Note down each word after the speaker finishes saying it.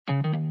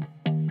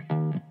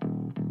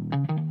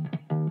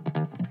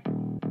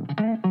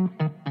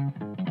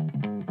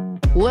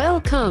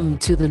Welcome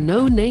to the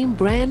No Name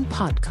Brand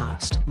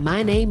Podcast.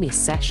 My name is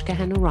Sashka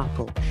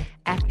Hanarappel,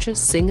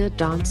 actress, singer,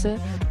 dancer,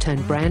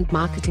 turned brand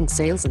marketing,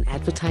 sales, and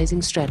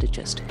advertising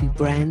strategist who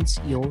brands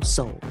your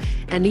soul.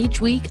 And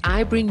each week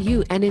I bring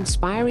you an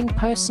inspiring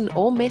person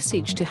or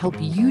message to help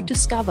you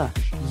discover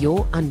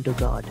your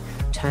undergod,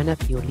 turn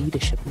up your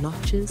leadership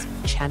notches,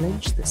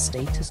 challenge the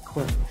status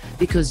quo,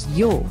 because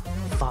you're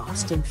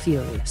fast and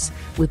furious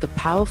with a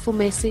powerful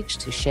message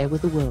to share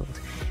with the world.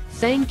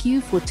 Thank you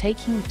for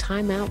taking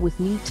time out with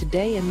me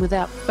today, and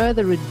without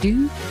further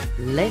ado,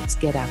 let's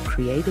get our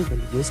creative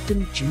and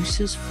wisdom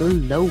juices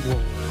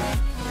flowing.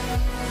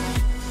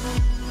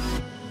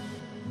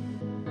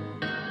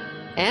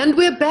 And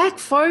we're back,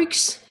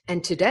 folks.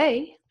 And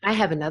today, I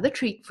have another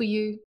treat for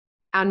you.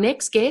 Our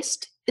next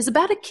guest is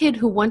about a kid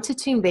who wanted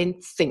to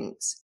invent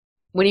things.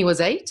 When he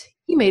was 8,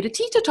 he made a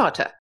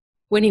teeter-totter.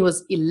 When he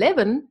was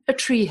 11, a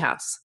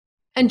treehouse.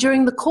 And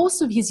during the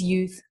course of his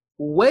youth,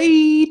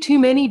 way too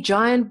many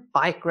giant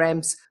bike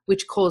ramps,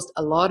 which caused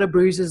a lot of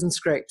bruises and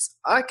scrapes.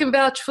 I can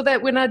vouch for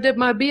that when I did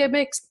my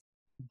BMX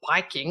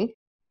biking.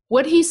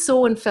 What he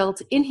saw and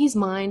felt in his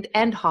mind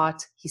and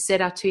heart, he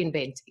set out to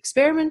invent,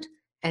 experiment,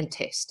 and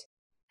test.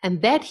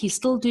 And that he's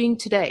still doing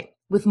today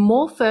with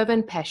more fervor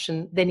and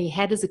passion than he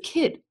had as a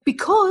kid,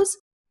 because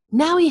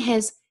now he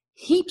has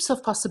heaps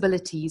of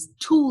possibilities,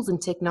 tools,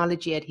 and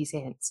technology at his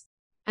hands.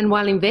 And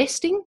while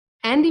investing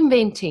and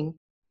inventing,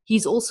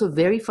 he's also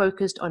very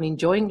focused on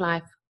enjoying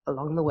life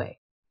along the way.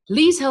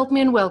 Please help me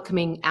in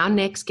welcoming our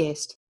next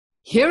guest.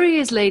 Here he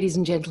is, ladies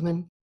and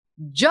gentlemen,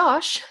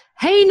 Josh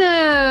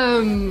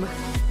Haynam.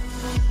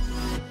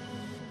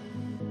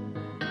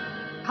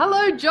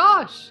 Hello,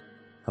 Josh.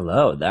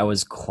 Hello, that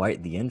was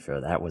quite the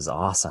intro. That was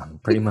awesome.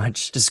 Pretty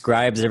much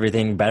describes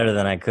everything better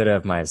than I could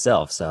have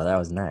myself, so that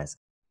was nice.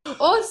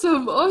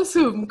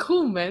 Awesome.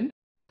 Cool, man.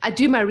 I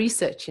do my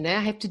research, I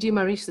have to do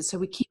my research so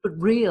we keep it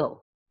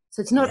real.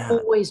 So it's not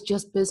always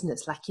just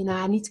business. Like,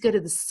 I need to go to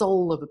the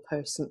soul of a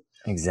person.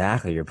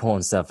 Exactly. You're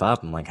pulling stuff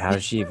up. I'm like, how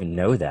does she even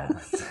know that?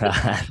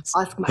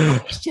 Ask my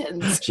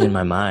questions. She's in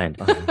my mind.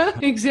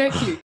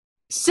 Exactly.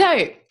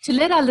 So to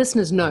let our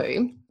listeners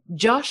know,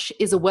 Josh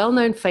is a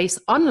well-known face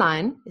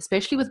online,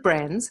 especially with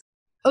brands.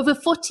 Over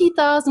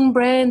 40,000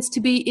 brands to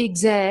be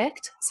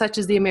exact, such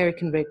as the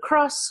American Red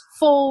Cross,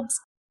 Forbes,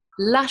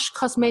 Lush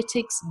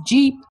Cosmetics,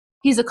 Jeep.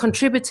 He's a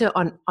contributor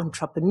on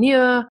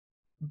Entrepreneur,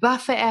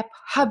 Buffer app,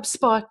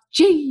 HubSpot,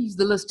 geez,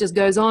 the list just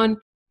goes on.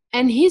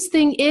 And his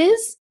thing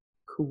is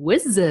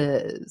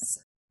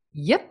quizzes.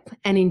 Yep,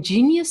 an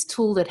ingenious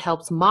tool that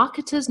helps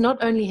marketers not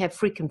only have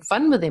freaking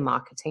fun with their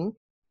marketing,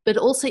 but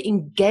also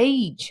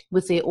engage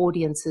with their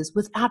audiences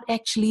without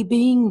actually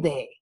being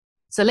there.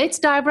 So let's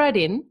dive right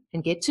in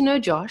and get to know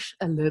Josh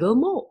a little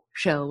more,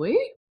 shall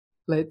we?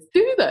 Let's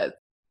do that.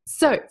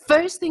 So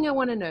first thing I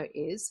want to know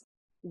is,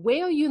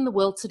 where are you in the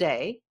world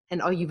today?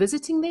 And are you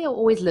visiting there or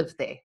always lived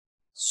there?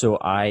 So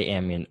I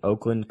am in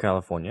Oakland,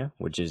 California,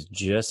 which is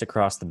just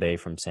across the bay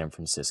from San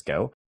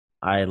Francisco.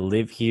 I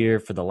live here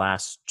for the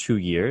last 2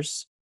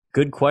 years.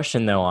 Good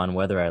question, though, on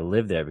whether I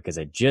live there, because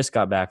I just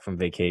got back from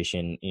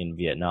vacation in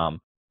Vietnam.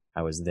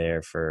 I was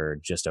there for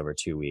just over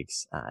 2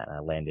 weeks. And I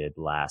landed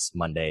last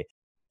Monday,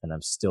 and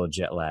I'm still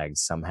jet lagged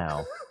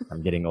somehow.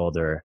 I'm getting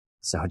older,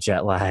 so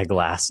jet lag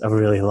lasts a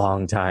really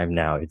long time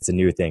now. It's a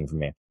new thing for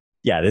me.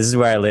 Yeah, this is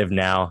where I live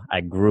now.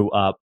 I grew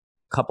up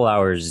a couple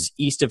hours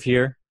east of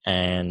here,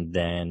 and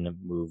then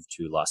moved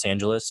to Los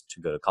Angeles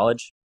to go to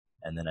college.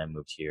 And then I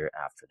moved here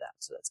after that.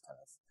 So that's kind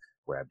of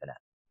where I've been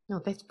at.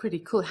 Oh, that's pretty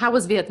cool. How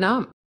was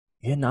Vietnam?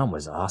 Vietnam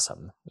was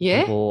awesome.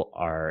 Yeah? People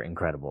are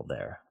incredible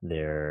there.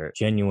 They're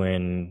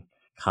genuine,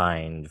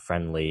 kind,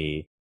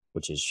 friendly,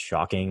 which is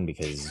shocking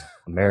because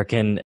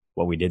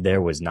what we did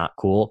there was not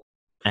cool.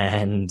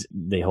 And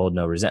they hold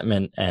no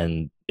resentment.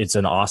 And it's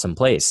an awesome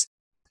place.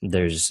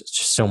 There's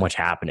just so much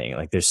happening.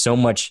 Like, there's so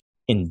much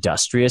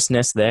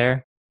industriousness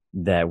there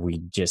that we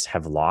just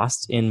have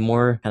lost in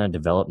more kind of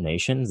developed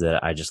nations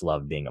that I just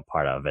love being a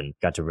part of, and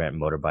got to rent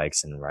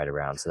motorbikes and ride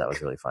around. So that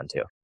was really fun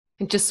too.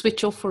 And just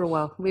switch off for a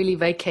while, really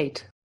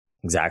vacate.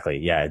 Exactly.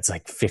 Yeah. It's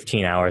like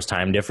 15 hours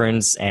time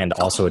difference and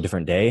also a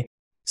different day.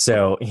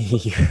 So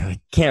you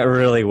can't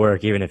really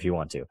work even if you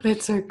want to.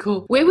 That's so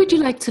cool. Where would you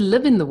like to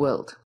live in the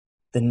world?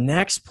 The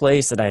next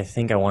place that I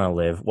think I want to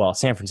live, well,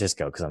 San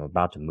Francisco, because I'm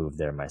about to move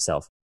there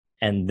myself.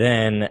 And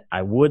then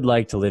I would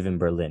like to live in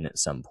Berlin at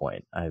some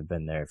point. I've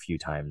been there a few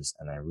times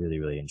and I really,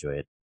 really enjoy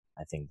it.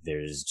 I think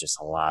there's just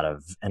a lot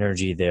of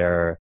energy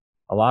there,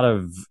 a lot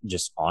of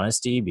just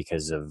honesty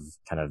because of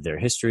kind of their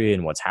history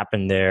and what's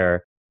happened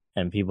there.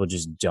 And people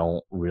just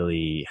don't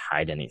really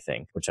hide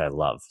anything, which I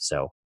love.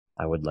 So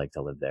I would like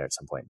to live there at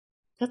some point.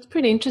 That's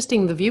pretty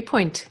interesting, the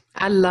viewpoint.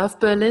 I love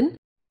Berlin.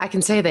 I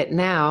can say that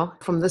now.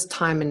 From this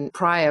time and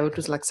prior, it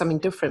was like something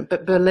different.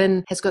 But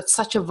Berlin has got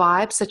such a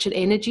vibe, such an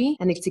energy,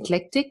 and it's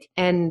eclectic.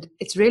 And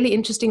it's really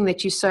interesting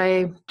that you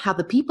say how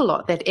the people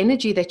are, that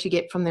energy that you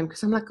get from them.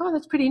 Because I'm like, oh,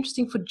 that's pretty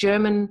interesting for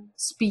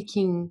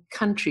German-speaking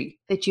country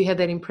that you have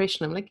that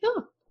impression. I'm like,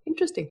 oh,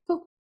 interesting.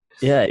 Cool.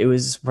 Yeah, it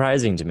was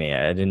surprising to me.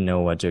 I didn't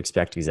know what to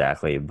expect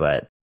exactly,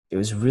 but it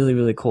was really,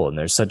 really cool. And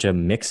there's such a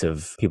mix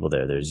of people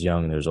there. There's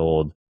young, there's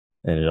old,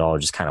 and it all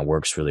just kind of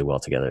works really well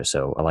together.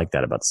 So I like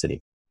that about the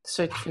city.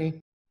 So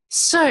true.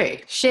 So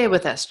share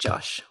with us,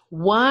 Josh,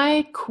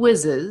 why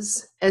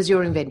quizzes as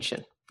your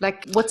invention?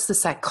 Like, what's the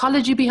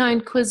psychology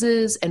behind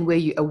quizzes, and were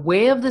you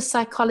aware of the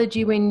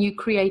psychology when you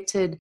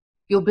created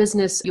your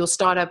business, your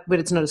startup, but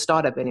it's not a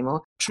startup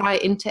anymore, Try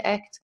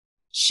Interact?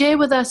 Share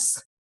with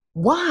us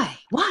why,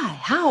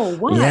 how,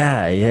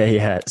 why?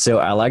 Yeah. So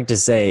I like to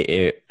say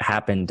it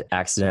happened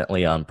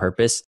accidentally on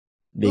purpose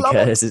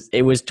because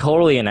it was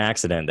totally an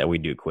accident that we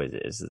do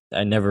quizzes.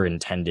 I never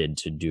intended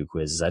to do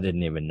quizzes. I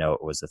didn't even know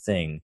it was a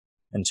thing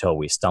until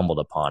we stumbled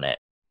upon it.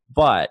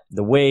 But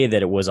the way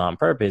that it was on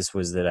purpose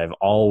was that I've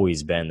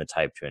always been the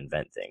type to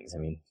invent things. I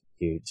mean,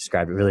 you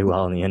described it really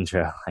well in the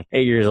intro. Like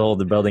 8 years old,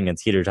 they're building a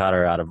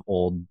teeter-totter out of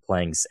old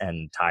planks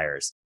and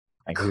tires.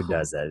 Like, who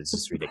does that? It's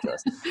just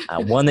ridiculous.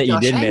 One that you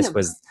did miss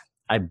was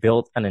I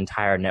built an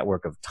entire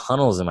network of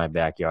tunnels in my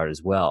backyard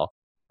as well.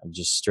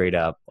 Just straight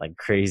up like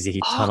crazy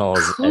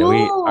tunnels. Cool.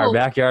 And our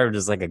backyard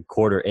is like a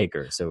quarter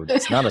acre. So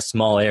it's not a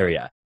small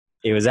area.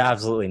 It was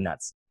absolutely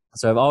nuts.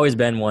 So I've always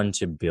been one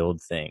to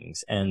build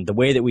things. And the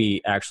way that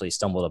we actually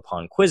stumbled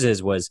upon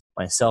quizzes was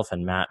myself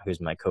and Matt, who's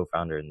my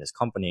co-founder in this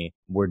company,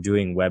 were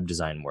doing web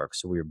design work.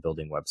 So we were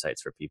building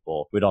websites for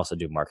people. We'd also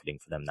do marketing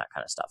for them, that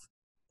kind of stuff.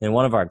 And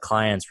one of our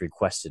clients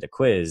requested a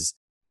quiz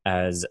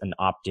as an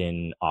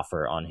opt-in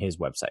offer on his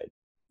website.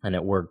 And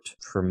it worked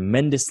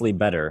tremendously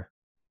better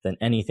than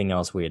anything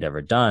else we had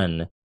ever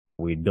done.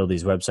 We'd build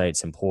these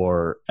websites and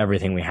pour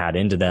everything we had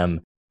into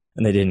them,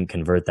 and they didn't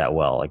convert that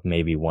well, like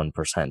maybe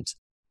 1%.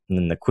 And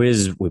then the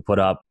quiz we put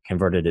up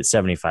converted at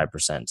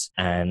 75%.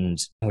 And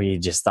we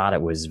just thought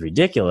it was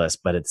ridiculous,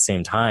 but at the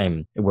same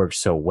time, it worked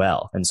so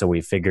well. And so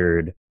we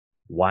figured,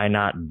 why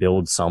not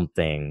build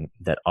something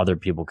that other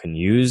people can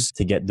use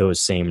to get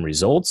those same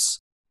results?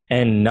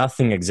 And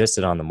nothing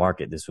existed on the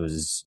market. This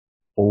was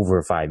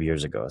over 5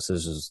 years ago. So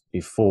this was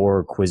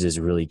before quizzes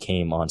really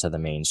came onto the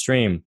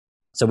mainstream.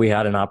 So we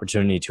had an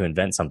opportunity to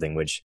invent something,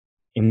 which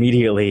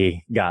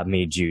immediately got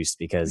me juiced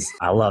because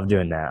I love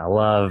doing that. I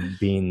love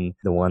being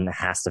the one that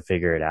has to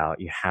figure it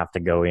out. You have to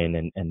go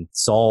in and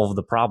solve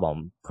the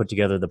problem, put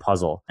together the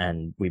puzzle.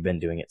 And we've been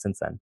doing it since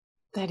then.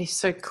 That is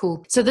so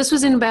cool. So this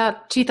was in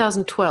about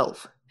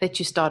 2012 that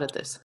you started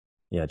this.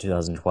 Yeah,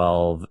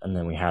 2012. And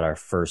then we had our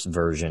first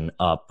version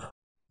up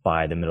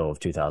by the middle of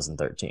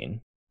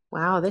 2013.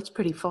 Wow, that's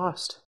pretty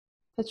fast.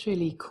 That's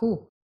really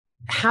cool.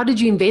 How did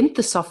you invent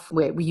the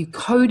software? Were you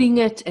coding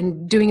it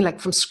and doing like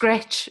from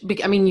scratch?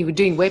 I mean, you were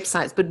doing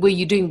websites, but were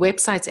you doing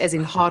websites as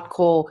in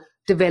hardcore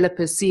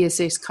developers,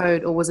 CSS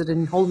code, or was it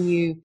a whole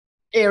new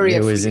area?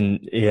 It was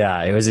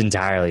it was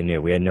entirely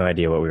new. We had no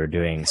idea what we were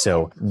doing.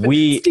 So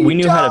we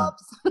knew how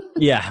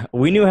to,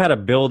 we knew how to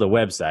build a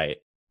website.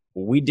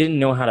 We didn't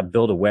know how to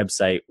build a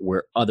website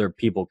where other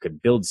people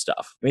could build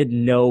stuff. We had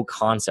no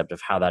concept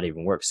of how that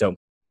even works. So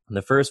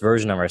the first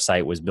version of our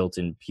site was built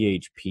in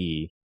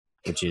PHP,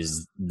 which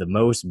is the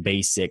most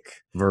basic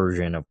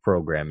version of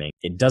programming.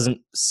 It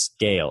doesn't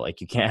scale. Like,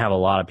 you can't have a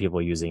lot of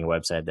people using a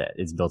website that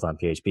is built on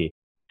PHP.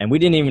 And we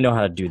didn't even know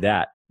how to do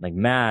that. Like,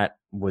 Matt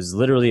was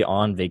literally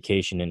on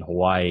vacation in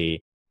Hawaii,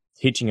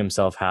 teaching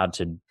himself how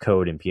to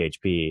code in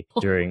PHP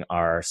during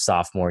our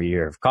sophomore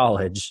year of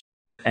college.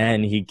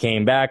 And he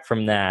came back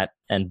from that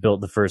and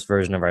built the first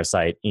version of our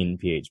site in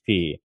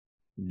PHP.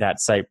 That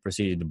site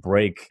proceeded to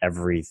break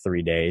every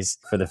 3 days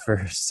for the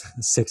first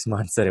 6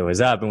 months that it was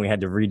up, and we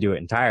had to redo it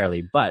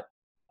entirely. But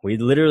we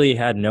literally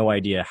had no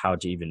idea how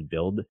to even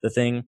build the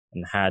thing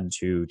and had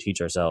to teach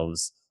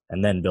ourselves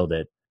and then build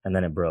it. And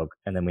then it broke.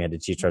 And then we had to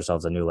teach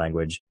ourselves a new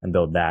language and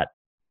build that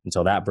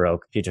until that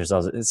broke, teach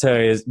ourselves. So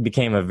it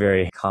became a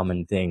very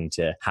common thing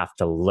to have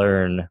to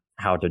learn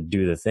how to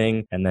do the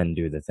thing and then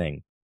do the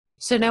thing.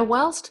 So now,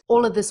 whilst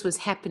all of this was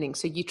happening,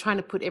 so you're trying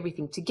to put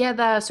everything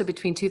together. So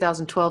between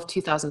 2012,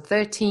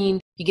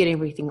 2013, you get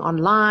everything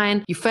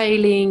online, you're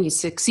failing, you're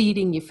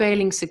succeeding, you're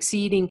failing,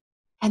 succeeding.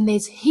 And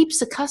there's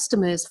heaps of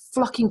customers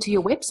flocking to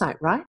your website,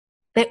 right?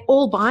 They're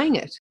all buying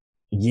it.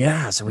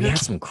 Yeah. So we had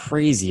some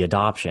crazy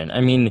adoption.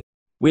 I mean,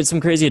 we had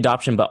some crazy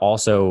adoption, but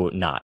also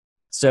not.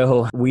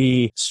 So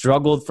we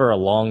struggled for a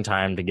long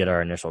time to get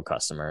our initial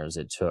customers.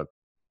 It took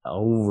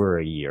over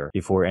a year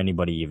before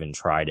anybody even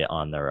tried it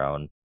on their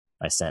own.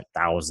 I sent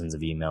thousands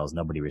of emails.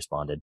 Nobody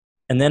responded.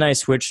 And then I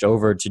switched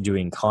over to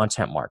doing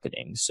content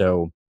marketing.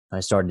 So I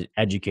started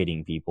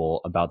educating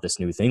people about this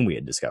new thing we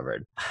had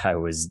discovered. I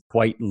was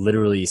quite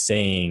literally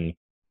saying,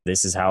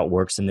 this is how it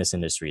works in this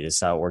industry. This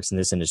is how it works in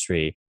this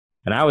industry.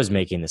 And I was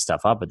making this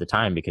stuff up at the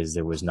time because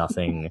there was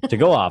nothing to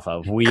go off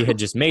of. We had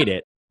just made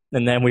it.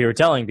 And then we were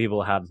telling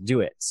people how to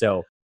do it.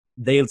 So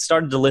they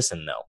started to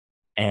listen, though.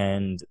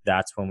 And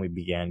that's when we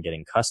began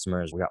getting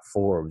customers. We got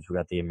Forbes, we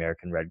got the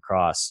American Red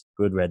Cross,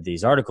 who had read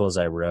these articles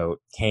I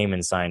wrote, came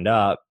and signed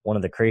up. One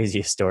of the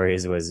craziest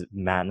stories was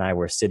Matt and I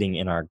were sitting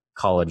in our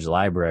college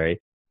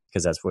library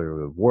because that's where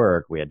we would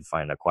work. We had to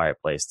find a quiet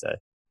place to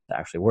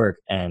actually work.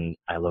 And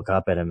I look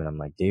up at him and I'm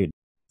like, dude,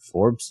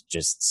 Forbes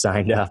just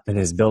signed up and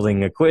is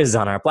building a quiz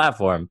on our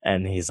platform.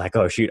 And he's like,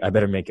 oh, shoot, I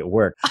better make it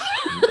work.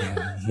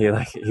 He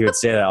would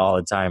say that all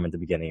the time at the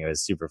beginning. It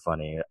was super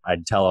funny.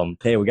 I'd tell him,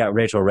 hey, we got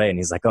Rachel Ray. And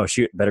he's like, oh,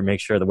 shoot, better make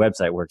sure the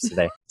website works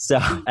today. So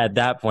at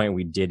that point,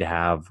 we did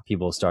have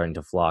people starting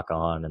to flock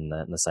on, and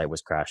the site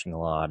was crashing a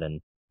lot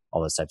and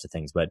all those types of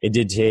things. But it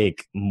did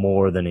take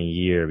more than a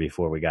year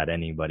before we got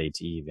anybody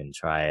to even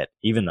try it,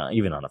 even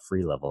on a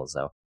free level.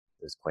 So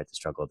it was quite the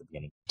struggle at the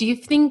beginning. Do you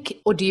think,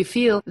 or do you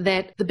feel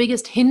that the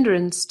biggest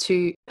hindrance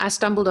to, I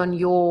stumbled on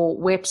your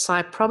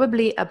website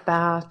probably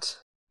about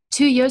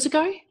 2 years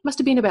ago, must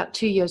have been about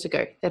 2 years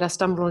ago that I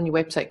stumbled on your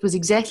website. It was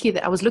exactly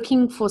that. I was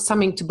looking for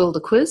something to build a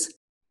quiz,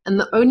 and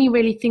the only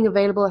really thing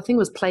available, I think,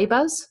 was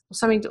Playbuzz or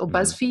something, or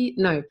BuzzFeed.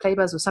 No,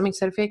 Playbuzz or something to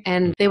that effect.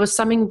 And there was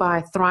something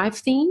by Thrive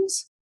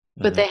Themes,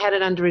 but they had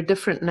it under a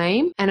different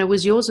name, and it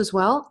was yours as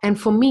well. And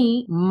for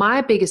me, my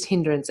biggest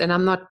hindrance, and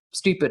I'm not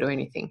stupid or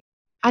anything,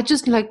 I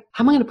just like,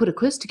 how am I going to put a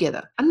quiz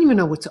together? I don't even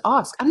know what to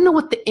ask. I don't know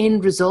what the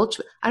end result,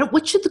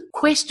 what should the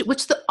question,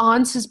 which the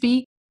answers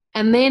be?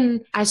 And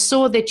then I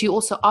saw that you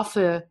also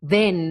offer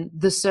then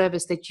the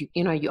service that you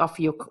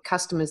offer your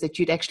customers, that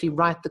you'd actually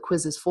write the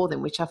quizzes for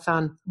them, which I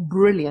found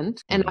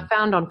brilliant. And I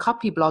found on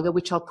Copyblogger,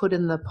 which I'll put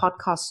in the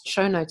podcast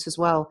show notes as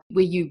well,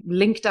 where you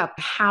linked up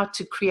how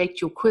to create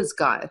your quiz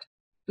guide,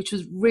 which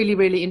was really,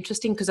 really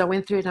interesting, because I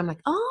went through it and I'm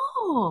like,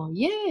 oh,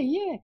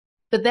 yeah.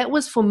 But that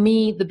was for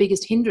me the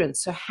biggest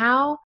hindrance. So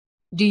how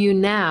do you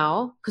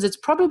now, because it's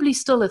probably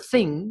still a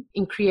thing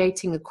in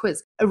creating a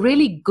quiz, a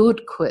really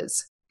good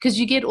quiz, because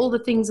you get all the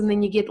things and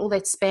then you get all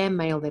that spam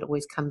mail that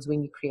always comes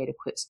when you create a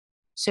quiz.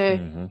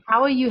 So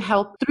how are you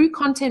helped through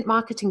content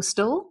marketing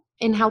still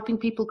in helping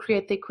people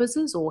create their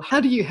quizzes, or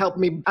how do you help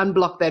me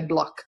unblock that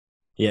block?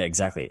 Yeah,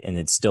 exactly. And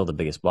it's still the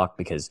biggest block,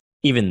 because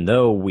even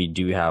though we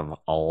do have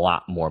a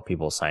lot more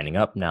people signing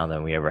up now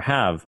than we ever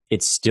have,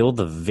 it's still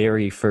the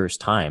very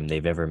first time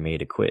they've ever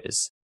made a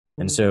quiz.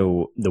 And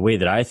so the way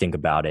that I think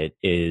about it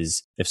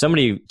is, if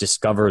somebody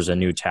discovers a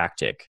new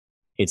tactic,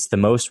 it's the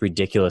most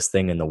ridiculous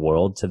thing in the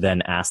world to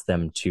then ask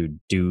them to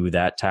do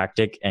that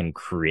tactic and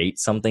create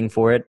something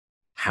for it.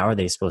 How are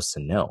they supposed to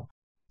know?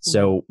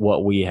 So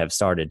what we have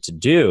started to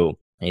do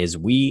is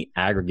we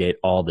aggregate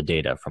all the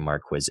data from our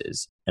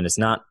quizzes. And it's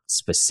not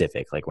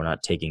specific, like we're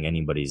not taking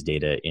anybody's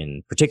data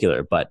in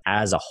particular, but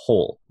as a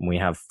whole, we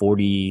have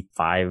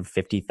 45,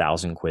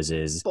 50,000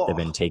 quizzes that have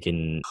been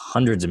taken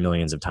hundreds of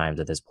millions of times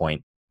at this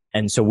point.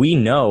 And so we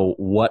know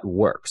what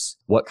works,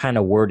 what kind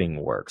of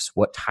wording works,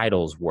 what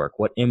titles work,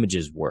 what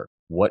images work,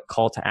 what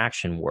call to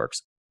action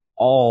works,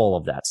 all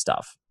of that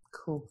stuff.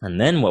 Cool.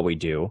 And then what we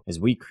do is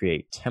we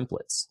create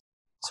templates.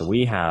 So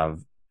we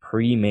have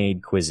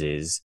pre-made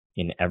quizzes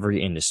in every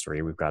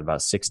industry. We've got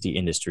about 60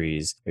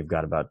 industries. We've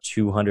got about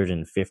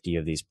 250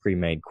 of these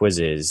pre-made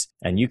quizzes,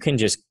 and you can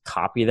just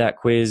copy that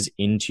quiz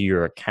into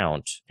your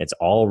account. It's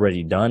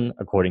already done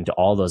according to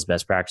all those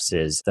best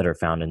practices that are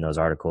found in those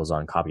articles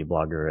on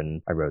Copyblogger,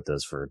 and I wrote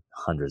those for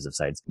hundreds of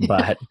sites,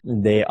 but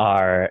they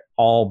are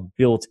all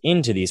built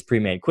into these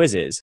pre-made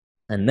quizzes.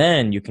 And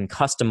then you can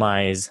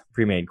customize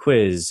pre-made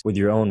quiz with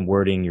your own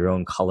wording, your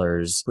own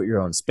colors, put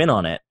your own spin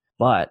on it.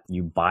 But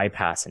you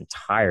bypass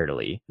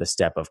entirely the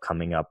step of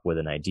coming up with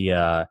an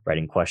idea,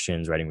 writing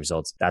questions, writing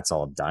results. That's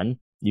all done.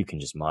 You can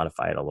just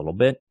modify it a little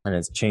bit, and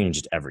it's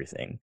changed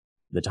everything.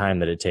 The time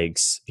that it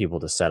takes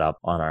people to set up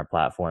on our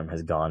platform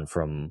has gone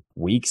from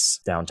weeks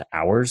down to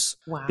hours.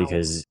 Wow.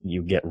 Because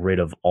you get rid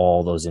of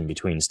all those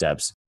in-between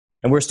steps.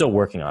 And we're still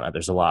working on it.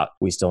 There's a lot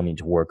we still need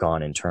to work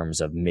on in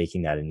terms of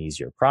making that an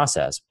easier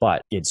process,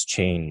 but it's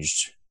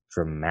changed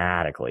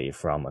dramatically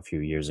from a few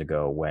years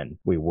ago when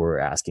we were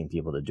asking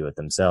people to do it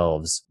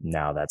themselves.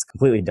 Now that's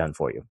completely done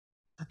for you.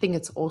 I think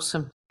it's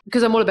awesome,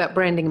 because I'm all about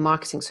branding and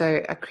marketing.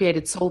 So I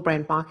created Soul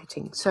Brand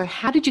Marketing. So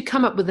how did you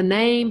come up with the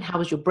name? How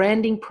was your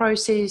branding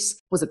process?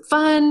 Was it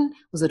fun?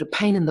 Was it a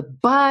pain in the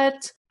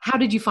butt? How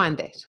did you find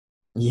that?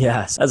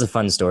 Yes, that's a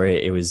fun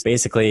story. It was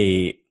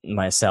basically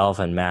myself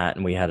and Matt,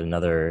 and we had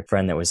another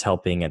friend that was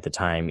helping at the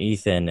time,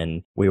 Ethan,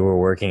 and we were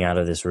working out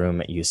of this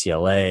room at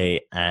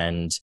UCLA.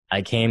 And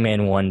I came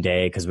in one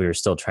day because we were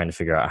still trying to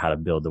figure out how to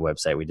build the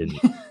website. We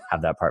didn't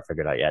have that part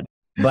figured out yet.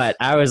 But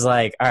I was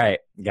like, all right,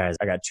 guys,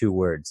 I got 2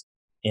 words,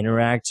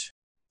 interact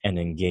and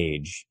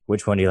engage.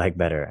 Which one do you like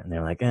better? And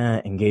they're like,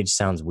 engage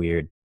sounds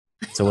weird.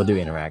 So we'll do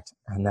interact.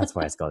 And that's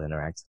why it's called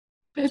interact.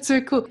 That's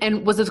so cool.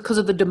 And was it because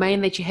of the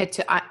domain that you had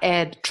to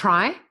add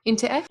try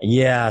into F?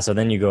 Yeah. So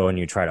then you go and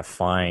you try to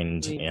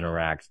find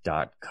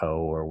interact.co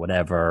or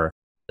whatever.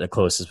 The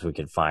closest we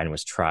could find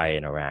was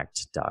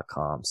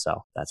tryinteract.com.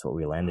 So that's what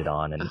we landed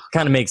on. And it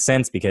kind of makes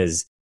sense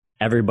because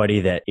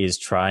everybody that is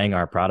trying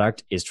our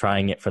product is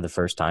trying it for the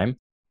first time.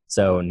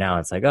 So now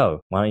it's like,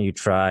 oh, why don't you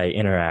try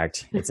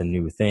Interact? It's a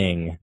new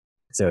thing.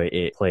 So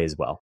it plays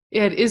well.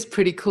 Yeah, it is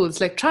pretty cool.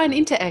 It's like, try and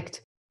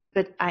interact.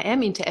 But I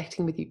am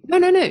interacting with you.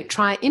 No.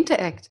 Try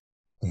interact.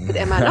 But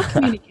am I not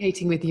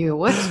communicating with you or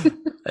what?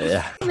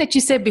 Yeah. Something that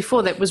you said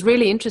before that was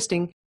really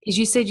interesting is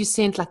you said you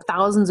sent like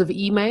thousands of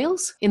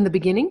emails in the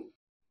beginning.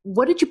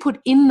 What did you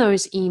put in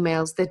those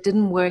emails that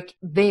didn't work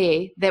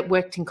there that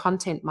worked in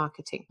content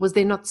marketing? Was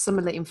there not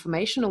similar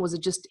information, or was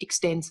it just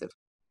extensive?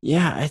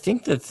 Yeah, I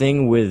think the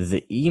thing with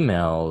the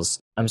emails,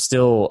 I'm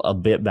still a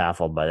bit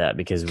baffled by that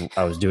because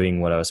I was doing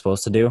what I was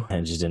supposed to do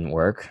and it just didn't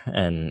work.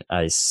 And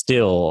I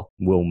still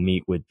will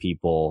meet with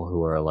people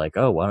who are like,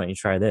 oh, why don't you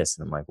try this?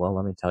 And I'm like, well,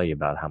 let me tell you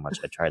about how much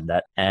I tried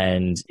that.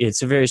 And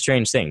it's a very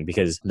strange thing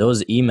because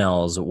those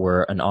emails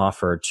were an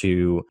offer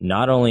to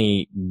not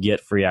only get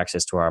free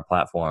access to our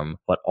platform,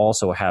 but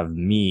also have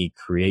me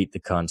create the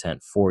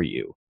content for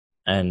you.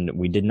 And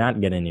we did not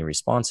get any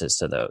responses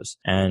to those.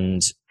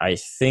 And I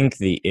think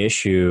the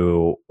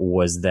issue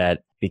was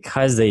that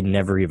because they'd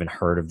never even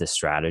heard of this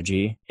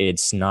strategy,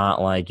 it's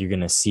not like you're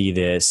going to see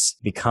this,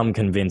 become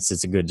convinced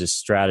it's a good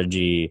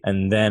strategy,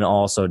 and then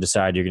also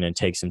decide you're going to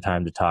take some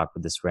time to talk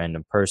with this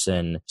random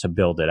person to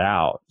build it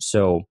out.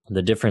 So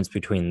the difference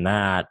between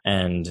that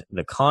and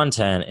the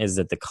content is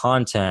that the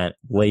content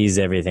lays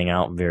everything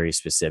out very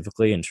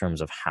specifically in terms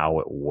of how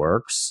it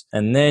works.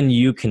 And then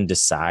you can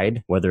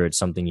decide whether it's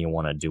something you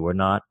want to do or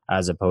not,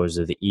 as opposed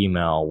to the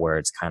email where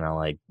it's kind of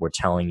like, we're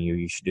telling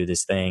you should do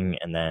this thing,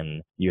 and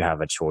then you have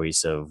a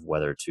choice of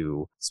whether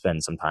to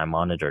spend some time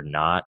on it or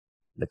not.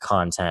 The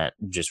content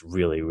just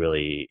really,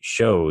 really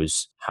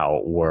shows how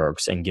it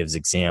works and gives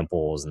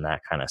examples and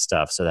that kind of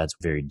stuff. So that's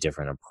a very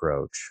different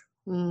approach.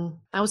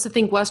 I also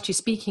think whilst you're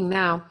speaking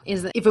now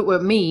is that if it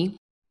were me,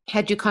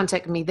 had you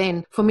contacted me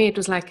then, for me, it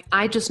was like,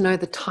 I just know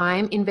the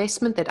time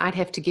investment that I'd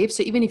have to give.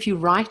 So even if you're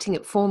writing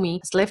it for me,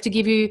 I still have to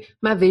give you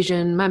my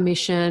vision, my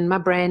mission, my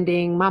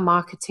branding, my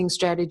marketing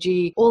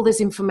strategy, all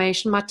this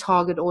information, my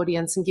target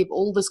audience, and give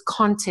all this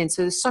content.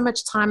 So there's so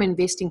much time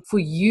investing for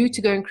you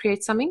to go and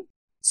create something.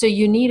 So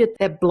you needed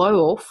that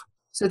blow off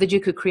so that you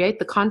could create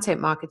the content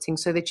marketing,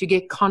 so that you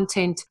get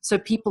content. So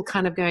people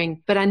kind of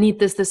going, but I need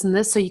this, this, and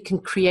this, so you can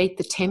create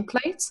the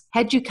templates.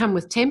 Had you come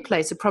with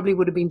templates, it probably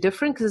would have been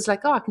different because it's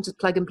like, oh, I can just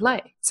plug and play.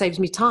 It saves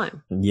me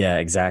time. Yeah,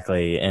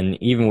 exactly. And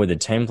even with the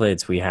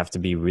templates, we have to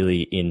be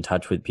really in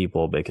touch with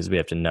people because we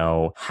have to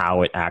know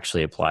how it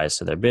actually applies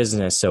to their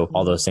business. So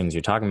all those things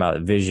you're talking about,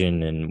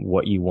 vision and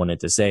what you wanted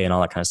to say and all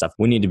that kind of stuff,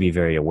 we need to be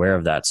very aware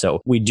of that. So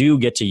we do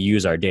get to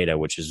use our data,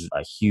 which is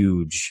a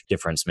huge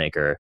difference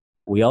maker.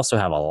 We also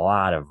have a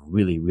lot of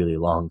really, really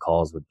long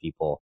calls with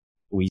people.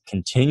 We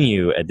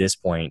continue at this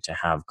point to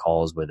have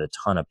calls with a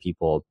ton of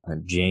people.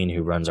 Jane,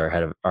 who runs our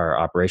head of our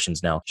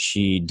operations now,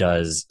 she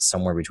does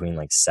somewhere between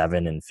like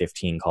 7 and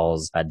 15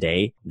 calls a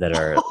day that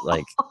are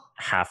like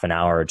half an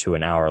hour to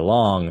an hour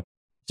long,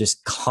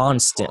 just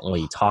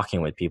constantly talking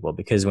with people.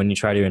 Because when you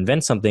try to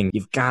invent something,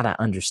 you've got to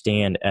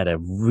understand at a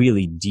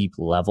really deep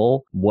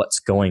level what's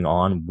going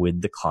on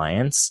with the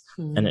clients.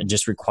 And it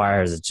just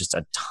requires just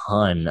a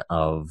ton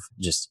of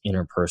just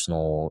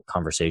interpersonal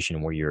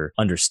conversation where you're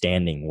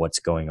understanding what's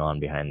going on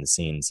behind the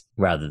scenes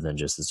rather than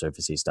just the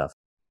surfacey stuff.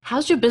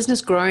 How's your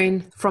business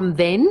grown from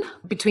then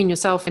between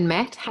yourself and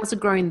Matt? How's it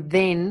grown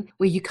then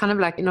where you kind of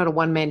like, not a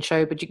one-man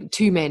show, but you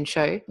two-man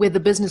show where the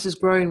business is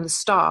growing with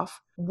staff?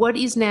 What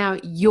is now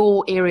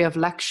your area of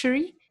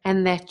luxury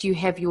and that you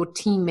have your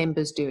team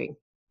members doing?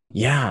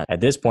 Yeah,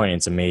 at this point,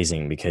 it's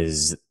amazing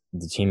because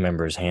the team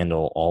members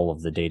handle all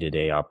of the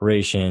day-to-day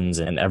operations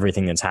and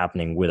everything that's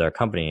happening with our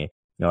company.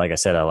 You know, like I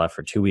said, I left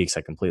for 2 weeks.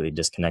 I completely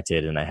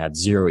disconnected and I had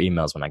 0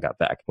 emails when I got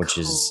back, which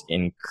is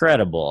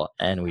incredible.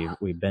 And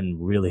we've been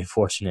really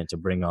fortunate to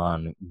bring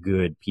on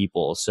good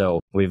people. So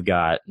we've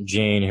got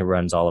Jane, who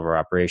runs all of our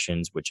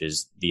operations, which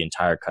is the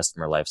entire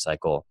customer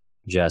lifecycle.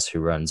 Jess, who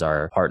runs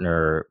our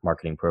partner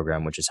marketing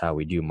program, which is how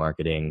we do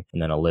marketing.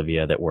 And then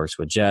Olivia, that works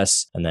with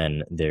Jess. And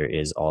then there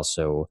is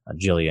also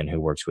Jillian,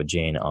 who works with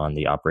Jane on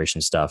the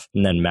operation stuff.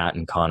 And then Matt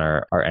and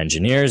Connor are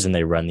engineers and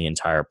they run the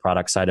entire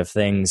product side of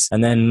things.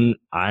 And then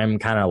I'm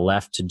kind of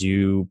left to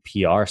do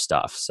PR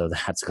stuff. So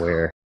that's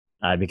where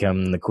I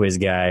become the quiz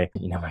guy.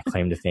 You know, my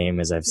claim to fame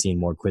is I've seen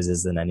more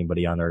quizzes than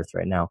anybody on earth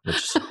right now,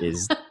 which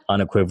is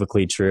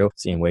unequivocally true.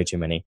 Seen way too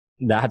many.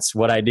 That's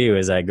what I do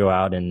is I go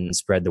out and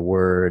spread the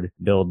word,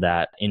 build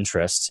that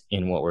interest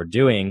in what we're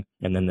doing.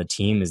 And then the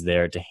team is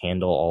there to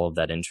handle all of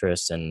that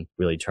interest and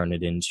really turn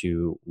it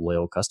into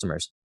loyal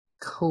customers.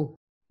 Cool.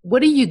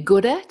 What are you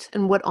good at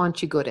and what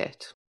aren't you good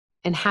at?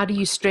 And how do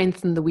you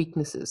strengthen the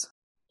weaknesses?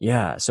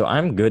 Yeah, so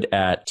I'm good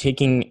at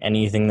taking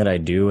anything that I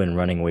do and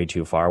running way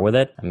too far with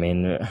it. I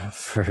mean,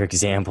 for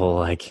example,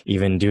 like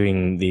even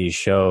doing these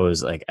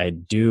shows, like I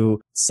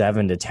do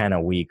 7 to 10 a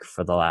week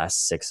for the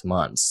last 6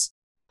 months.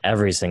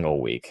 Every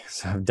single week.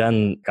 So I've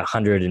done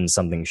 100 and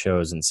something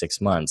shows in 6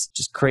 months,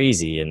 just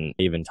crazy. And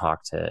even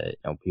talk to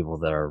people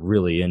that are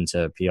really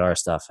into PR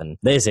stuff and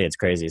they say it's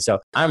crazy. So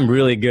I'm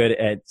really good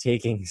at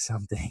taking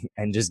something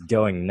and just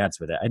going nuts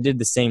with it. I did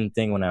the same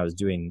thing when I was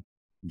doing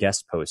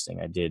guest posting.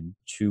 I did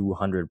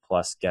 200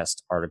 plus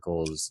guest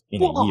articles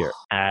in a year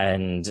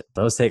and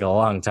those take a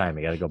long time.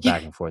 You got to go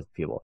back and forth with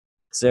people.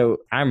 So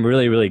I'm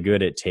really, really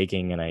good at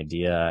taking an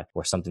idea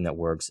or something that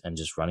works and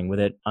just running with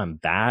it. I'm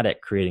bad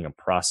at creating a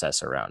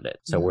process around it.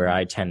 So where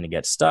I tend to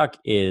get stuck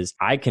is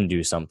I can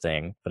do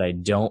something, but I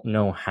don't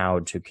know how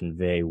to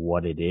convey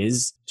what it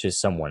is to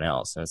someone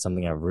else. And it's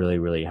something I've really,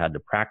 really had to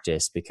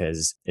practice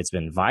because it's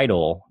been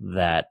vital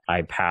that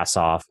I pass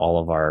off all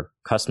of our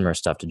customer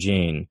stuff to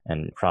Jane,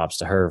 and props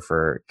to her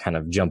for kind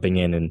of jumping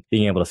in and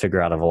being able to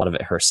figure out a lot of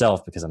it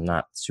herself because I'm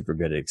not super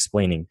good at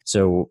explaining.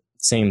 So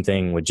same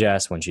thing with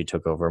Jess when she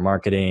took over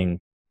marketing.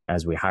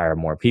 As we hire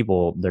more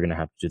people, they're going to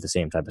have to do the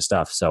same type of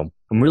stuff. So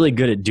I'm really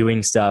good at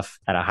doing stuff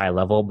at a high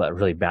level, but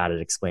really bad at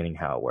explaining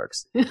how it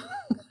works.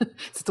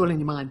 It's all in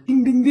your mind.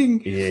 Ding, ding,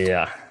 ding.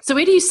 Yeah. So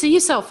where do you see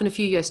yourself in a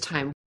few years'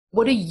 time?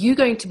 What are you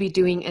going to be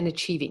doing and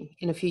achieving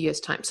in a few years'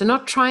 time? So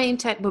not try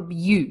Intact, but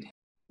you.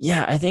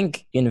 Yeah, I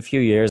think in a few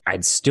years,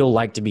 I'd still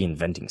like to be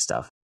inventing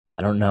stuff.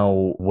 I don't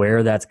know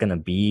where that's going to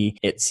be.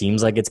 It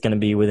seems like it's going to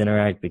be with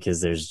Interact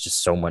because there's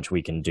just so much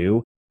we can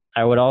do.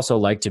 I would also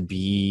like to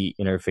be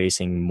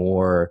interfacing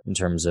more in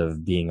terms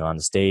of being on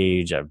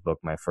stage. I've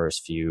booked my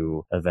first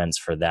few events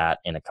for that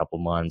in a couple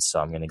months, so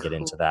I'm going to get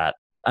into that.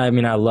 I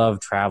mean, I love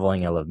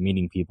traveling. I love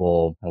meeting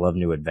people. I love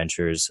new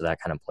adventures. So that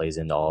kind of plays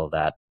into all of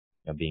that,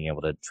 being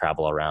able to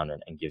travel around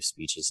and give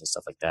speeches and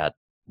stuff like that,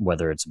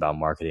 whether it's about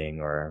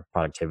marketing or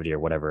productivity or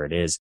whatever it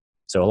is.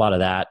 So a lot of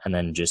that, and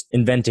then just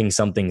inventing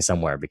something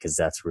somewhere because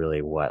that's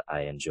really what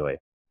I enjoy.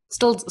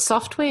 Still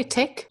software,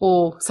 tech,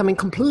 or something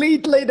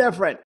completely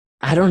different?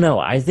 I don't know.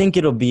 I think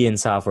it'll be in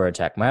software or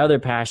tech. My other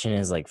passion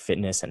is like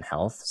fitness and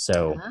health.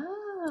 So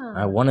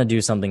I want to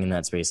do something in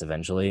that space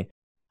eventually,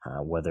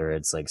 whether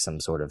it's like some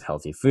sort of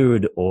healthy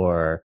food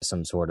or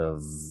some sort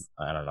of,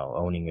 I don't know,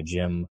 owning a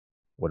gym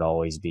would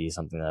always be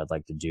something that I'd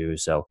like to do.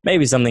 So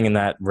maybe something in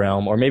that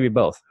realm or maybe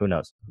both. Who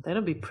knows?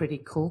 That'll be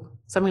pretty cool.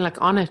 Something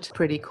like On It,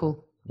 pretty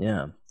cool.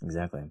 Yeah,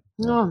 exactly.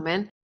 Oh,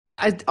 man.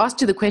 I asked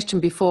you the question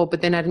before,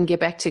 but then I didn't get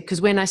back to it because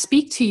when I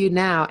speak to you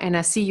now and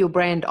I see your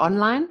brand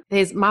online,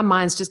 my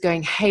mind's just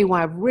going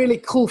haywire, really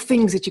cool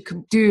things that you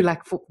can do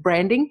like for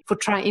branding, for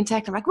Try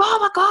Intact. I'm like, oh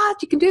my God,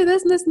 you can do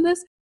this and this and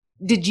this.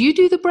 Did you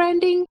do the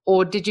branding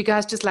or did you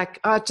guys just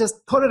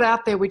just put it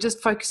out there? We're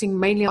just focusing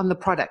mainly on the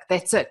product.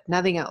 That's it.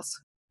 Nothing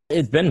else.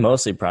 It's been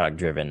mostly product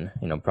driven,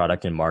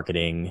 product and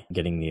marketing,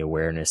 getting the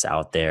awareness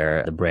out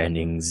there. The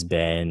branding's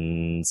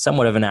been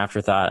somewhat of an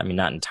afterthought. I mean,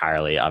 not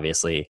entirely,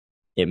 obviously.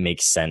 It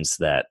makes sense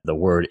that the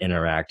word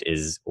interact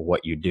is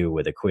what you do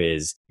with a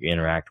quiz. You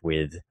interact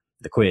with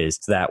the quiz.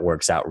 So that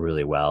works out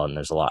really well. And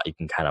there's a lot you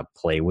can kind of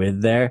play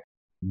with there.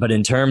 But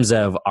in terms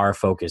of our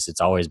focus, it's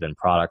always been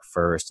product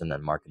first and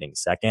then marketing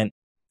second.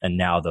 And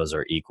now those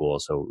are equal.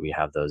 So we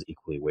have those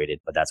equally weighted,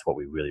 but that's what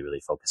we really,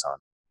 really focus on.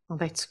 Oh,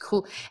 that's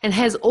cool. And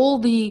has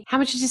how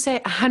much did you say,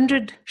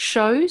 100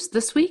 shows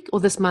this week or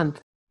this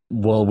month?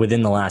 Well,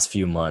 within the last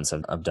few months,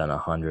 I've done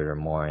 100 or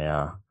more,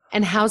 yeah.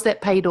 And how's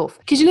that paid off?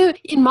 Because,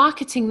 in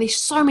marketing, there's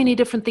so many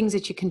different things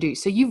that you can do.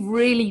 So you've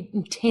really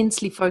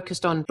intensely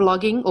focused on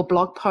blogging or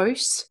blog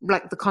posts,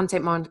 like the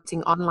content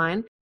marketing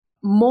online,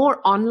 more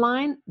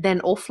online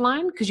than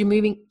offline, because you're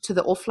moving to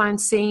the offline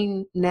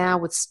scene now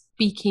with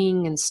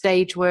speaking and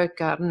stage work,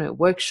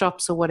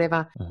 workshops or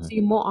whatever. So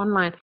you're more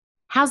online.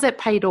 How's that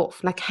paid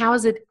off? Like, how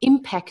has it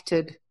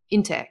impacted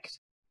Intact?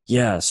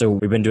 Yeah, so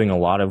we've been doing a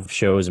lot of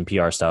shows and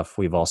PR stuff.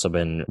 We've also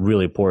been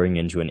really pouring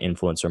into an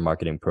influencer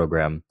marketing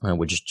program,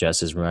 which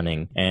Jess is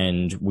running.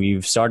 And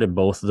we've started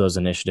both of those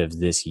initiatives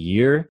this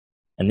year.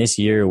 And this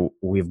year,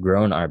 we've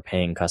grown our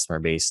paying customer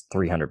base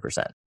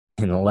 300%.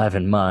 In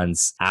 11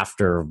 months,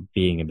 after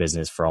being in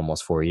business for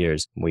almost 4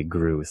 years, we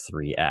grew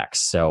 3x.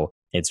 So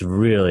it's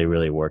really,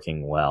 really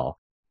working well.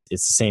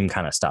 It's the same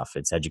kind of stuff.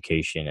 It's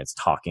education. It's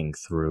talking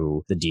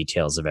through the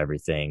details of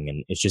everything.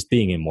 And it's just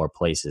being in more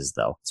places,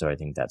 though. So I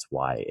think that's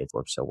why it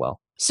works so well.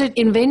 So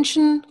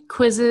invention,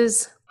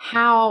 quizzes,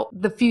 how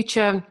the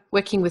future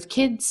working with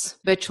kids,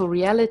 virtual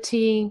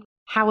reality,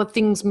 how are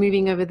things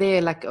moving over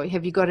there? Like,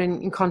 have you got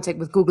in contact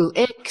with Google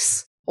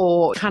X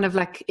or kind of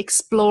like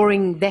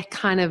exploring that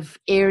kind of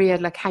area,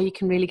 like how you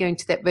can really go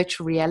into that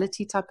virtual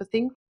reality type of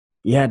thing?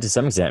 Yeah, to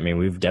some extent. I mean,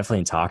 we've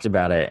definitely talked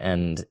about it,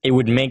 and it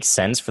would make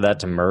sense for that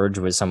to merge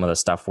with some of the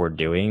stuff we're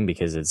doing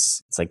because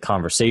it's like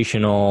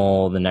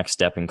conversational. The next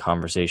step in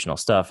conversational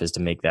stuff is to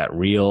make that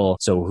real.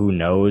 So who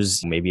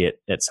knows, maybe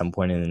at some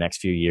point in the next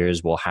few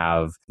years, we'll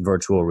have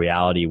virtual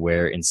reality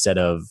where instead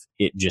of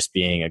it just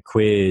being a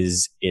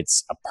quiz,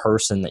 it's a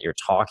person that you're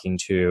talking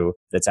to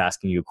that's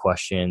asking you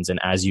questions. And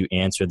as you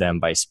answer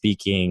them by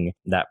speaking,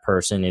 that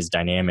person is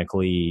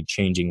dynamically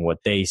changing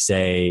what they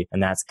say,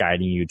 and that's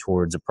guiding you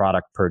towards a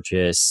product purchase.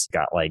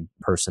 Got like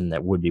person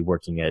that would be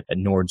working at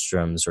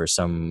Nordstrom's or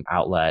some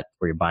outlet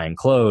where you're buying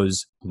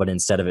clothes, but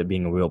instead of it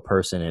being a real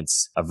person,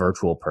 it's a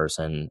virtual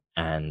person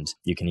and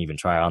you can even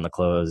try on the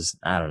clothes.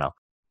 I don't know.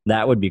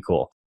 That would be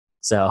cool.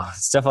 So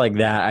stuff like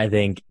that, I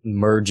think,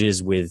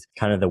 merges with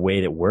kind of the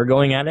way that we're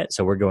going at it.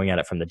 So we're going at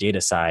it from the data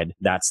side.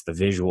 That's the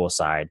visual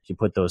side. If you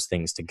put those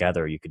things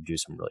together, you could do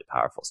some really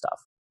powerful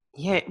stuff.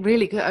 Yeah,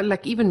 really good.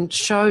 Like even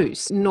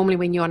shows, normally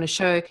when you're on a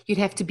show, you'd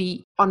have to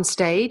be on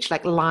stage,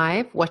 like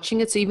live, watching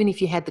it. So even if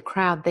you had the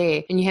crowd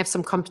there and you have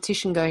some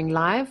competition going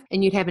live,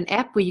 and you'd have an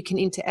app where you can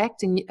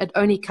interact, and it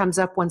only comes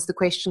up once the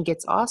question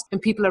gets asked,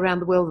 and people around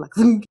the world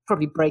like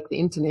probably break the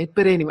internet.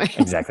 But anyway.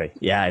 Exactly.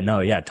 Yeah, no,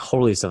 yeah,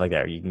 totally stuff like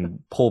that. You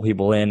can pull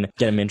people in,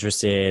 get them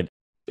interested.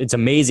 It's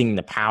amazing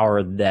the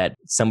power that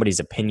somebody's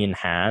opinion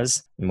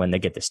has when they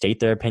get to state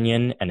their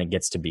opinion and it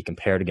gets to be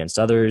compared against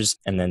others.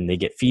 And then they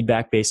get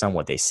feedback based on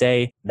what they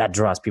say. That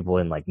draws people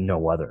in like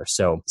no other.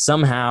 So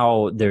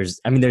somehow there's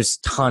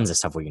tons of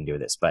stuff we can do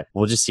with this, but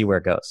we'll just see where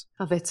it goes.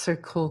 Oh, that's so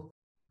cool.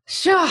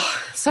 Sure.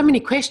 So many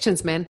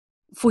questions, man.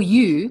 For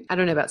you, I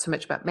don't know about so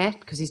much about Matt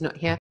because he's not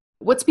here.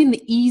 What's been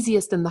the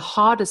easiest and the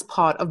hardest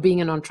part of being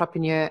an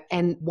entrepreneur,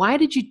 and why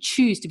did you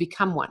choose to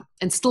become one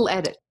and still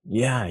at it?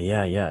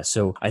 Yeah.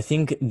 So I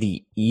think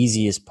the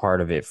easiest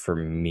part of it for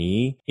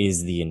me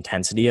is the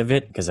intensity of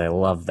it, because I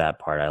love that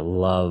part. I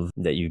love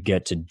that you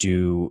get to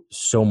do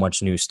so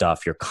much new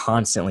stuff. You're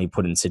constantly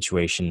put in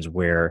situations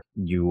where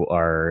you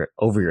are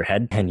over your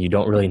head and you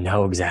don't really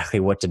know exactly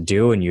what to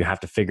do and you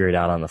have to figure it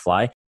out on the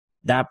fly.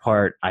 That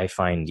part I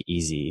find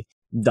easy.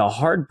 The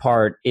hard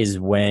part is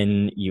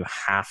when you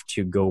have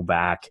to go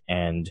back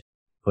and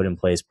put in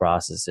place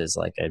processes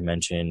like I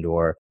mentioned,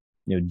 or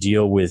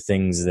deal with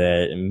things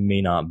that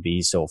may not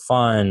be so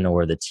fun,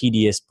 or the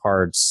tedious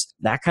parts.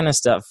 That kind of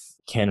stuff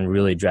can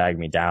really drag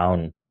me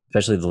down,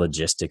 especially the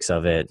logistics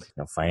of it,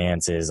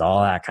 finances,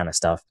 all that kind of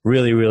stuff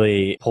really,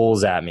 really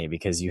pulls at me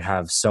because you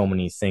have so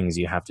many things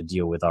you have to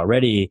deal with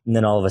already. And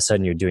then all of a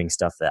sudden you're doing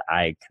stuff that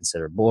I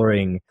consider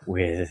boring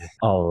with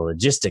all the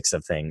logistics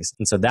of things.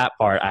 And so that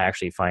part I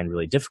actually find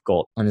really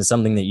difficult. And it's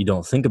something that you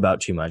don't think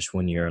about too much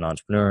when you're an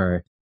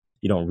entrepreneur.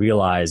 You don't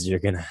realize you're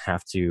going to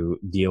have to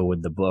deal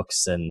with the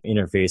books and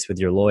interface with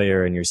your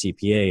lawyer and your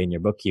CPA and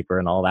your bookkeeper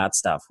and all that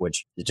stuff,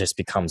 which it just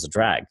becomes a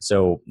drag.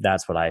 So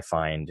that's what I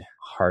find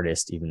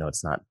hardest, even though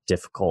it's not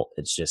difficult.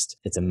 It's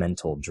a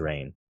mental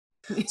drain.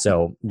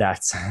 So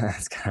that's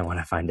kind of what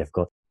I find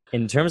difficult.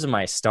 In terms of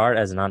my start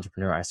as an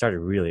entrepreneur, I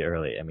started really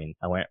early. I mean,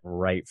 I went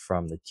right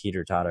from the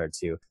teeter-totter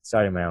to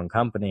starting my own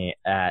company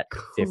at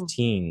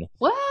 15.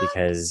 What?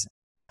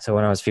 So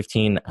when I was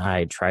 15,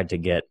 I tried to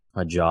get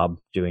a job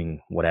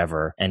doing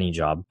whatever, any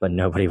job, but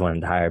nobody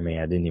wanted to hire me.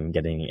 I didn't even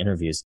get any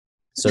interviews.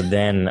 So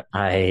then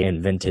I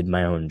invented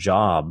my own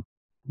job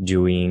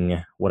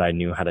doing what I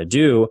knew how to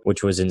do,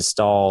 which was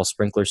install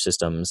sprinkler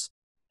systems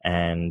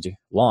and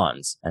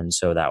lawns. And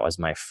so that was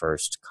my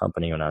first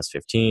company when I was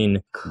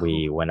 15. Cool.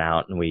 We went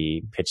out and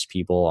we pitched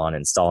people on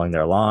installing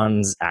their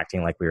lawns,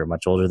 acting like we were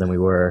much older than we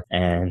were.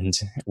 And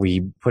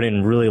we put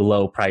in really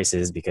low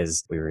prices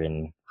because we were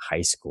in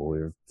high school.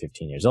 We were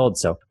 15 years old,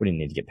 so we didn't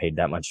need to get paid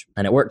that much.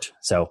 And it worked.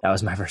 So that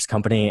was my first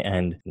company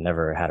and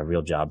never had a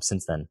real job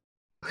since then.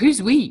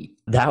 Who's we?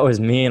 That was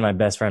me and my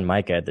best friend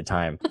Micah at the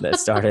time that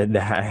started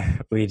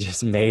that. We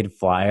just made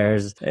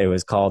flyers. It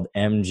was called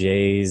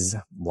MJ's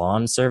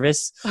Lawn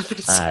Service.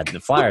 The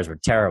flyers were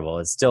terrible.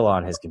 It's still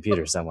on his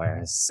computer somewhere.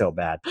 It's so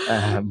bad.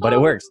 But it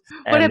works.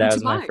 And that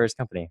was my first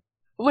company.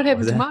 What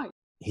happened to Mike?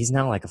 He's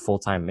now like a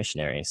full-time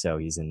missionary. So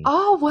he's in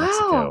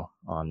Mexico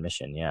on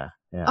mission. Yeah.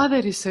 Oh,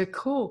 that is so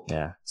cool.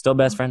 Yeah. Still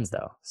best friends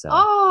though. So.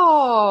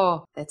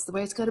 Oh, that's the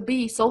way it's got to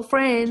be. Soul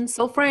friends.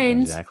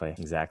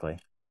 Exactly.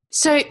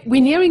 So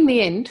we're nearing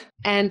the end,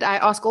 and I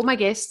ask all my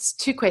guests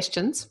 2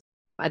 questions.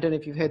 I don't know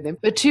if you've heard them,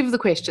 but 2 of the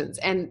questions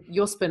and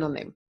your spin on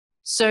them.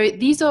 So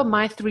these are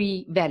my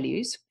 3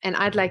 values, and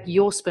I'd like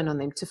your spin on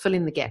them to fill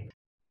in the gap.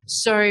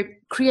 So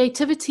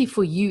creativity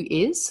for you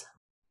is?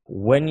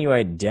 When you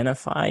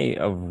identify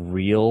a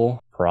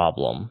real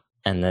problem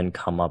and then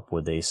come up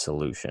with a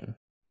solution.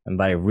 And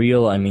by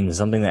real, I mean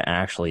something that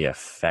actually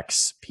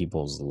affects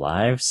people's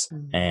lives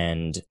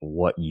and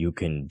what you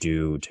can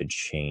do to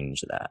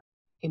change that.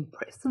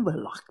 Impressive. I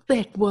like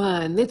that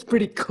one. That's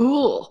pretty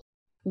cool.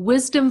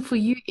 Wisdom for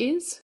you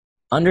is?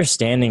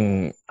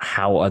 Understanding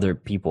how other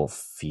people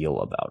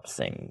feel about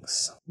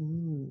things.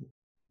 And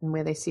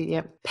where they see,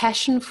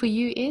 Passion for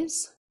you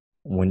is?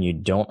 When you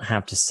don't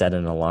have to set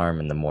an alarm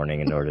in the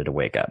morning in order to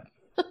wake up.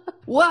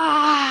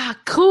 Wow,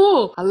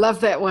 cool. I love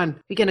that one.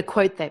 We're going to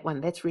quote that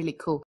one. That's really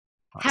cool.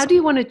 Awesome. How do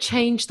you want to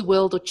change the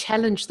world or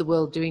challenge the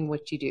world doing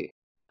what you do?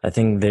 I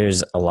think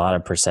there's a lot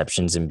of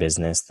perceptions in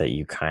business that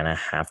you kind of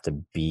have to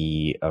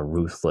be a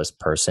ruthless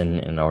person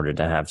in order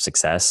to have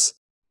success.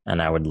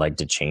 And I would like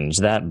to change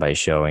that by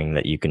showing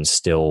that you can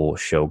still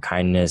show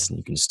kindness and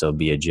you can still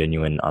be a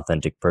genuine,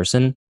 authentic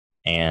person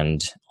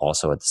and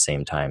also at the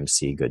same time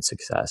see good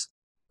success.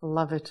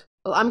 Love it.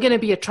 Well, I'm going to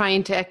be a Try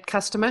Interact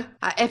customer.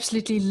 I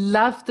absolutely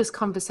love this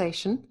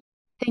conversation.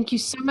 Thank you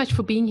so much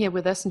for being here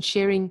with us and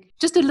sharing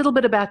just a little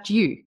bit about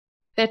you.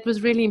 That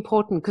was really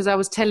important because I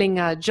was telling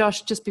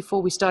Josh just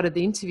before we started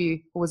the interview,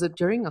 or was it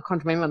during? I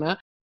can't remember now.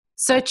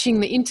 Searching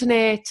the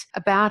internet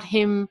about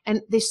him,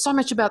 and there's so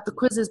much about the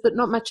quizzes, but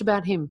not much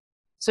about him.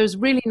 So it was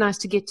really nice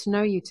to get to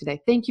know you today.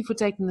 Thank you for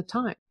taking the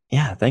time.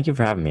 Yeah, thank you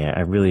for having me.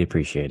 I really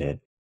appreciate it.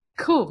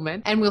 Cool,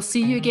 man. And we'll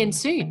see you again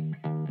soon.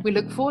 We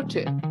look forward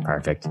to it.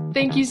 Perfect.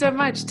 Thank you so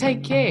much.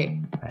 Take care.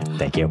 All right,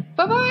 thank you.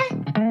 Bye-bye.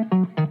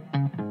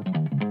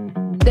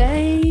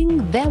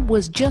 Dang, that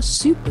was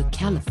just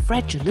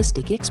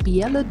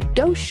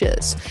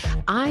supercalifragilisticexpialidocious.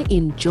 I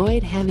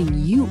enjoyed having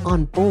you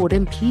on board,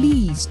 and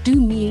please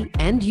do me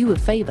and you a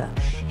favor.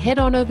 Head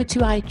on over to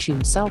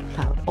iTunes,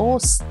 SoundCloud, or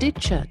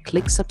Stitcher.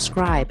 Click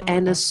subscribe,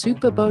 and a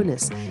super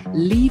bonus,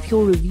 leave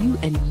your review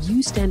and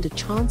you stand a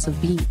chance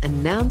of being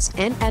announced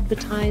and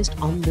advertised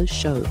on the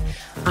show.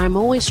 I'm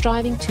always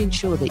striving to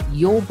ensure that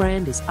your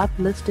brand is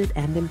uplifted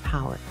and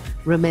empowered.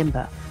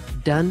 Remember,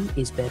 done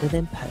is better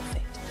than perfect.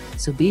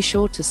 So be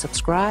sure to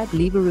subscribe,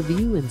 leave a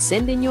review, and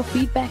send in your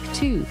feedback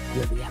too.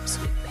 You're the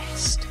absolute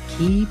best.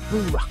 Keep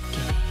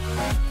rocking.